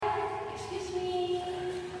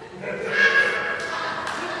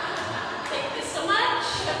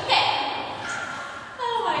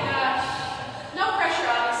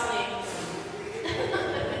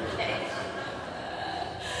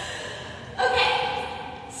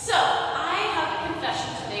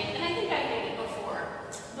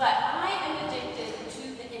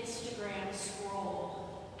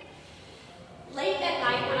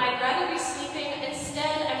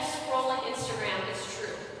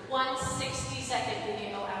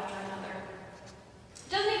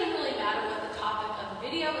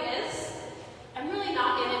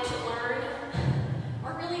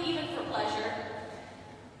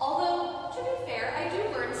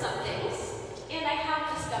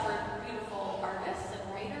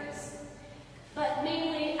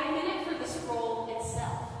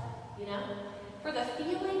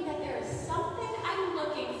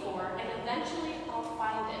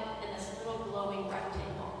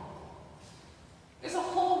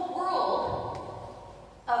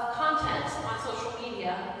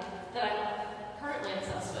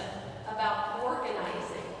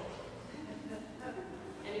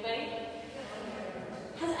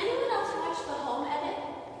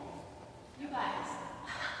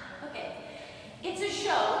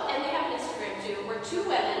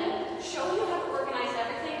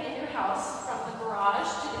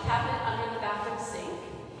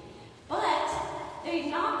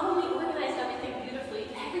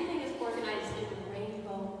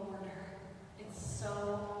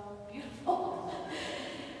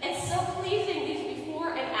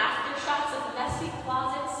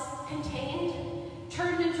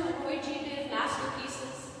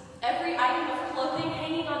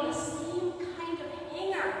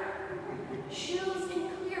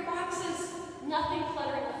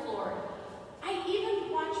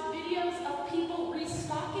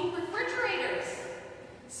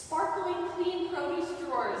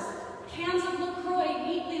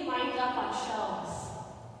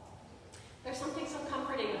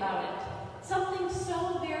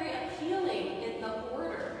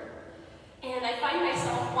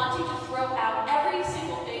wanting to throw out every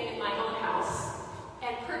single thing in my own house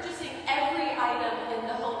and purchasing every item in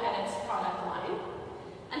the Home Edits product line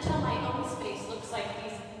until my own space looks like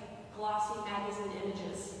these glossy magazine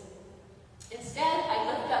images. Instead, I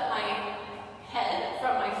lift up my head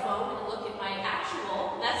from my phone and look at my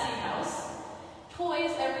actual messy house.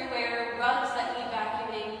 Toys everywhere, rugs that need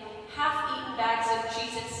vacuuming, half-eaten bags of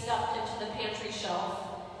Cheez-Its stuffed into the pantry shelf.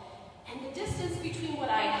 And the distance between what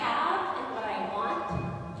I have and what I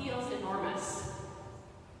want feels enormous.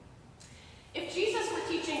 If Jesus were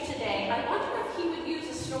teaching today, I wonder if he would use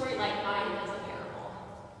a story like mine as a parable,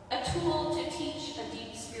 a tool to teach a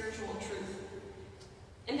deep spiritual truth.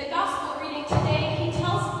 In the gospel reading today, he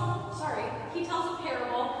tells a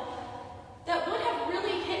parable that would have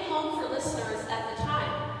really hit home for listeners at the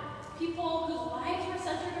time, people whose lives were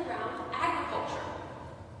centered around agriculture.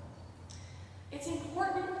 It's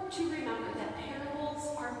important to remember that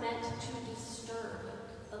parables are meant to disturb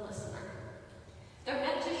the listener. They're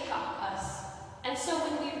meant to shock us. And so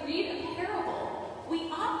when we read a parable, we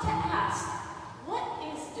ought to ask, what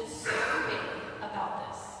is disturbing about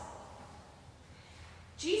this?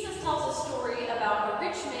 Jesus tells a story about a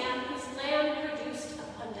rich man whose land produced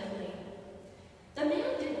abundantly. The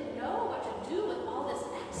man didn't know what to do with all this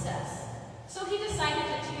excess, so he decided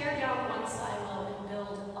to tear down one silo and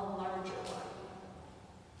build a larger one.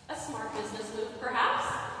 A smart business move, perhaps,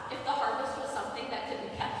 if the harvest was something that could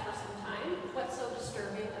be kept for some time. What's so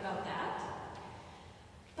disturbing about that?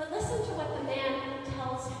 But listen to what the man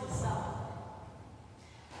tells himself.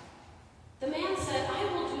 The man said, I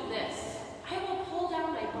will do this. I will pull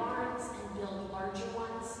down my barns and build larger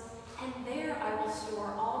ones, and there I will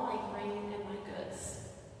store all my grain and my goods.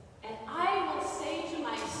 And I will say to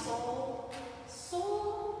my soul,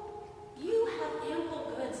 soul, you have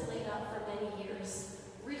ample goods laid up for many years.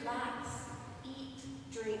 Relax, eat,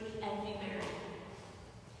 drink, and be merry.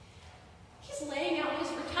 He's laying out his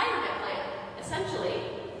retirement plan, essentially.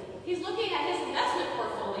 He's looking at his investment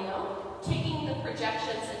portfolio, taking the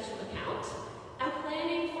projections into account, and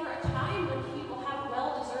planning for a time when he will have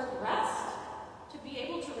well-deserved rest, to be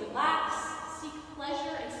able to relax, seek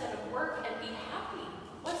pleasure instead of work, and be happy.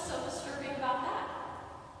 What's so disturbing about that?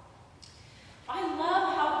 I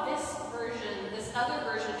love how this other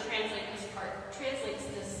version translates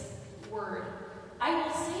this word. I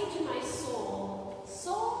will say to my soul,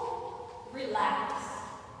 soul, relax.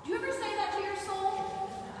 Do you ever say that to your soul?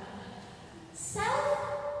 Self,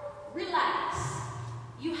 relax.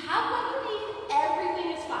 You have what you need,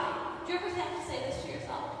 everything is fine. Do you ever have to say this to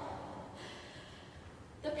yourself?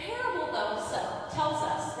 The parable, though, tells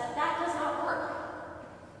us that does not work.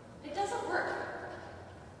 It doesn't work.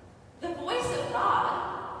 The voice of God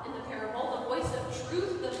in the parable, the voice of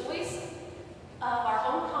truth, the voice of our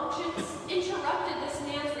own conscience, interrupted this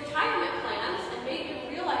man's retirement plans and made him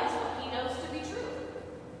realize what he knows to be true.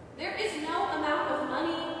 There is no amount of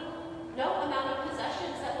money, no amount of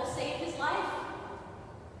possessions that will save his life.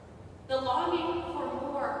 The longing for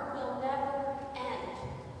more will never end.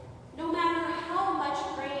 No matter how much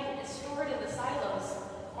grain is stored in the silos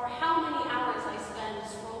or how many hours I spend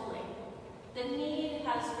scrolling, the need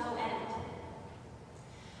has no end.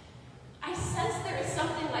 I sense there is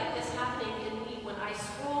something like this happening in me when I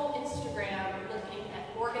scroll Instagram looking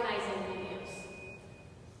at organizing videos.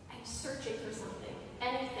 I'm searching for something,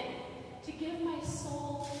 anything, to give my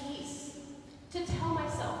soul peace, to tell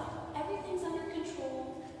myself everything's under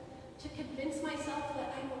control, to convince myself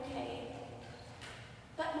that I'm okay.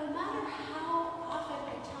 But no matter how often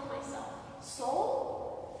I tell myself,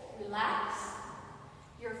 soul, relax,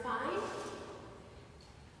 you're fine,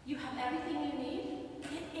 you have everything you need,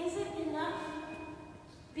 it isn't enough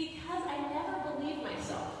because I never believe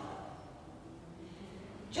myself.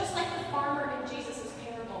 Just like the farmer in Jesus'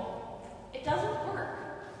 parable, it doesn't work.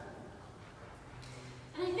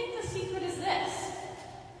 And I think the secret is this.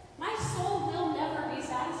 My soul will never be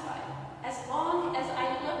satisfied as long as I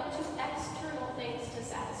look to external things to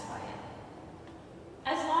satisfy it.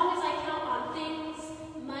 As long as I count on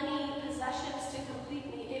things, money, possessions to complete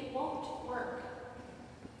me, it won't work.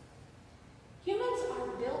 Humans are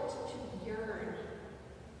built to yearn.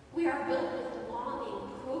 We are built with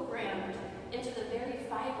longing programmed into the very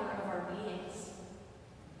fiber of our beings.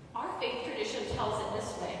 Our faith tradition tells it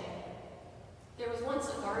this way. There was once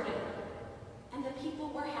a garden, and the people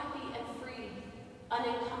were happy and free,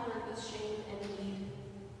 unencumbered with shame and need.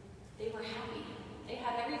 They were happy. They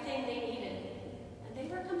had everything they needed, and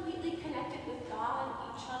they were completely connected with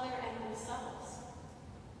God, each other, and themselves.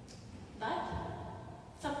 But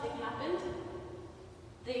something happened.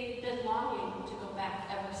 They've been longing to go back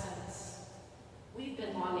ever since. We've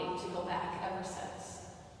been longing to go back ever since.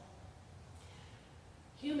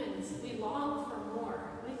 Humans humans, we long for more.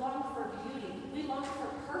 We long for beauty. We long for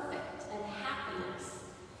perfect and happiness.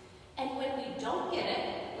 And when we don't get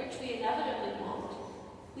it, which we inevitably won't,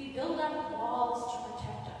 we build up walls to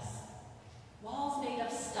protect us. Walls made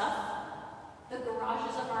of stuff, the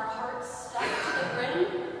garages of our hearts stuffed to the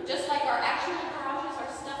brim, just like our actual garages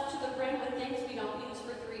are stuffed to the brim with things we don't use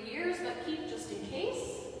for 3 years but keep just in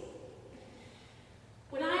case.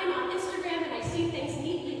 When I'm on Instagram and I see things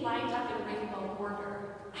neatly lined up in rainbow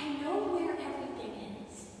order, I know where everything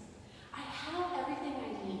is. I have everything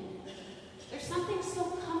I need. There's something so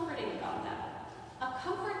comforting about that. A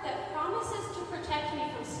comfort that promises to protect me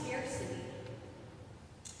from scarcity.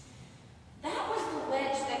 That was the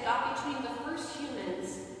wedge that got between the first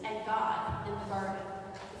humans and God in the garden,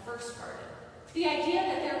 the first garden. The idea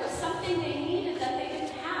that there was something they needed that they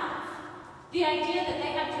didn't have. The idea that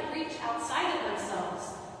they had to reach outside of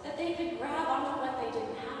themselves, that they could grab onto what they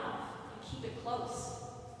didn't have and keep it close.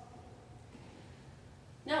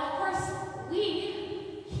 Now, of course,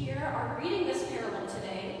 we here are reading this parable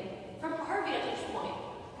today from our vantage point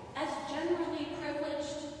as generally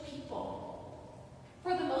privileged people.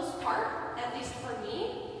 For the most part, at least for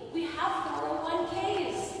me, we have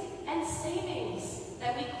 401ks and savings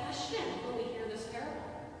that we question when we hear this parable.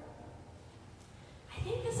 I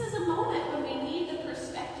think this is a moment when we need the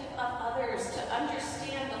perspective of others to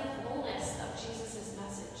understand the fullness of Jesus'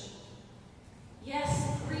 message.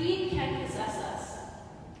 Yes, greed can possess us.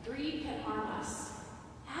 Greed can harm us.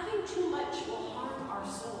 Having too much will harm our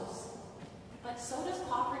souls. But so does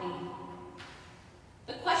poverty.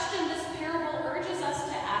 The question this parable urges us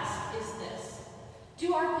to ask is this: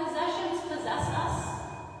 do our possessions possess us?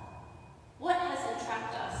 What has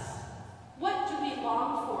entrapped us? What do we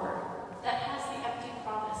long for that has the empty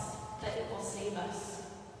promise that it will save us?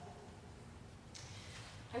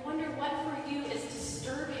 I wonder what for you is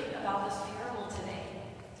disturbing about this parable today.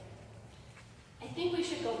 I think we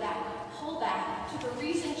should pull back to the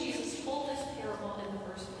reason Jesus told this parable in the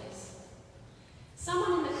first place.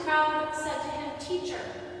 Someone in the crowd said to him, "Teacher,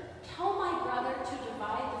 tell my brother to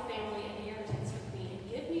divide the family inheritance with me and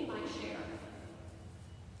give me my share."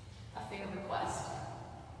 A fair request.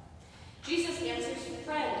 Jesus answers,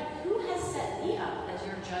 "Friend, who has set me up as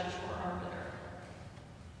your judge or arbiter?"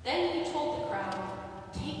 Then he told the crowd,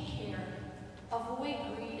 "Take care,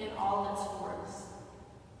 avoid greed in all its forms."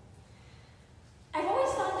 I've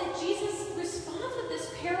always thought that Jesus responded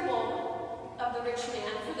this parable of the rich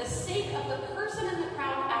man for the sake of the person in the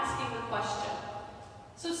crowd asking the question.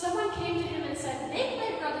 So someone came to him and said, "Make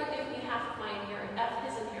my brother give me half of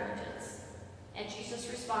his inheritance." And Jesus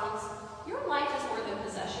responds, "Your life is more than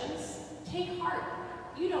possessions. Take heart.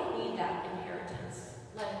 You don't need that inheritance.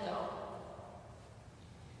 Let it go."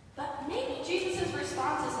 But maybe Jesus'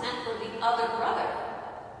 response is meant for the other brother,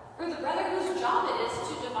 for the brother whose job it is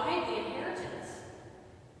to divide the inheritance.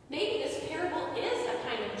 Maybe this parable is a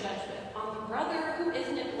kind of judgment on the brother who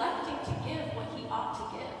is neglecting to give what he ought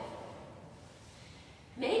to give.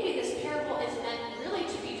 Maybe this parable is meant really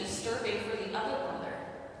to be disturbing for the other brother,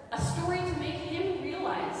 a story to make him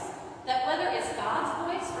realize that whether it's God's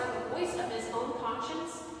voice or the voice of his own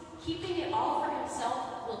conscience, keeping it all for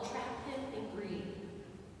himself will trap him in greed.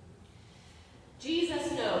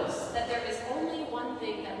 Jesus knows that there is only one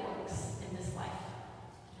thing that works in this life,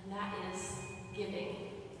 and that is giving.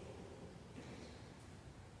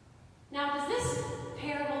 Now, does this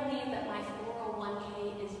parable mean that my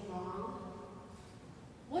 401k is wrong?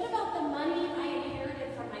 What about the money I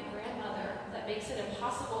inherited from my grandmother that makes it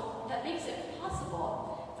possible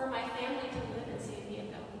for my family to live in San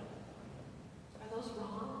Diego? Are those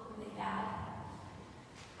wrong? Are they bad?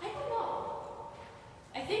 I don't know.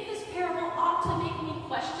 I think this parable ought to make me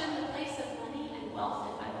question the place of money and wealth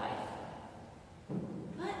in my life.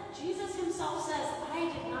 But Jesus himself says,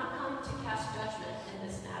 "I did not come to cast judgment in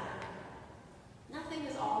this matter." Nothing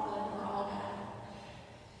is all good or all bad.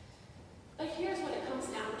 But here's what it comes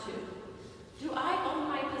down to. Do I own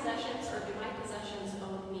my possessions or do my possessions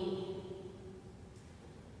own me?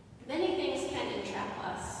 Many things can entrap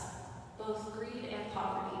us, both greed and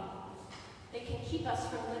poverty. They can keep us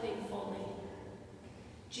from living fully.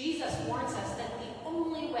 Jesus warns us that the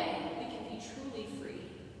only way we can be truly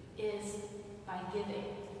free is by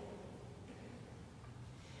giving.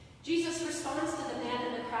 Jesus responds to the man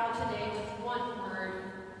in the crowd today with one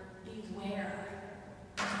word: beware.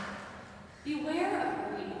 Beware of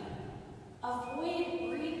greed. Avoid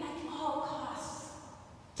greed at all costs.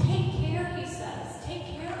 Take care, he says. Take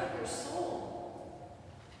care of your soul.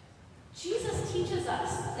 Jesus teaches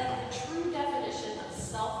us that the true definition of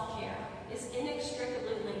self-care is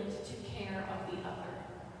inextricably linked to care of the other.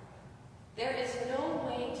 There is no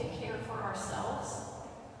way to care for ourselves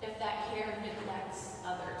if that care neglects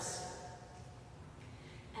others.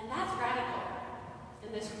 And that's radical.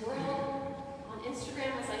 In this world on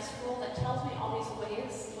Instagram, as I scroll, that tells me all these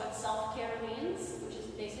ways what self-care means, which is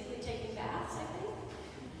basically taking baths, I think.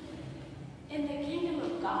 In the kingdom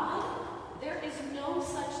of God, there is no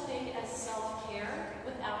such thing as self-care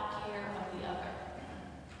without care of the other,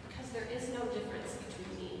 because there is no difference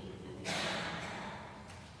between me and the other.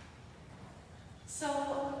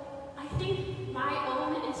 So I think my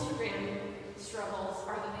own Instagram struggles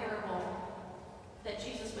are the parable that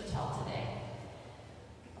Jesus would tell today.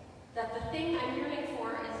 That the thing I'm yearning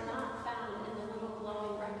for is not found in the little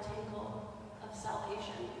glowing rectangle of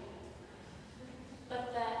salvation,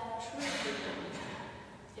 but that true freedom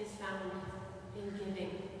is found in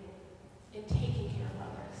giving, in taking care of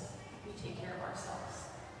others. We take care of ourselves.